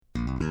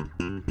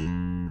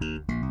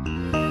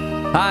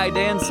Hi,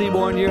 Dan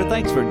Seaborn here.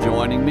 Thanks for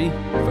joining me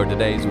for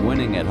today's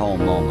Winning at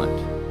Home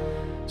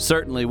moment.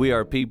 Certainly, we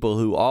are people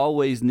who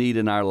always need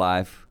in our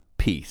life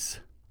peace.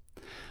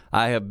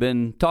 I have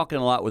been talking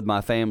a lot with my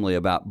family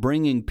about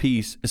bringing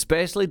peace,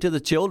 especially to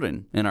the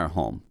children in our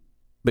home.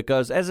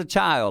 Because as a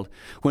child,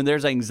 when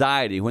there's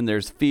anxiety, when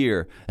there's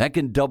fear, that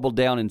can double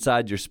down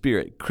inside your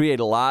spirit, create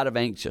a lot of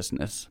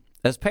anxiousness.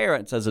 As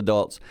parents, as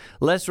adults,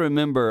 let's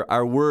remember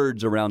our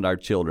words around our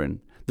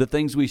children, the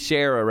things we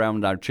share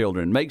around our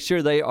children. Make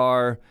sure they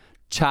are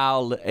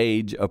child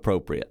age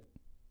appropriate.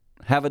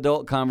 Have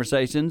adult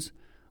conversations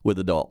with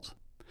adults.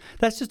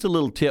 That's just a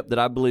little tip that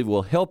I believe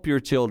will help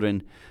your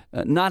children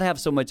not have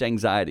so much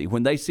anxiety.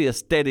 When they see a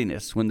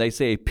steadiness, when they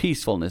see a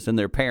peacefulness in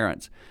their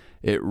parents,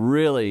 it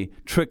really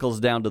trickles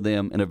down to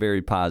them in a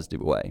very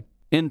positive way.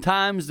 In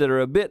times that are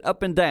a bit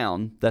up and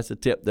down, that's a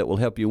tip that will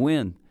help you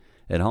win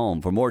at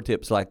home. For more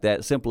tips like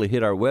that, simply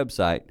hit our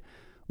website,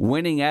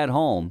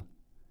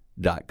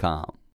 winningathome.com.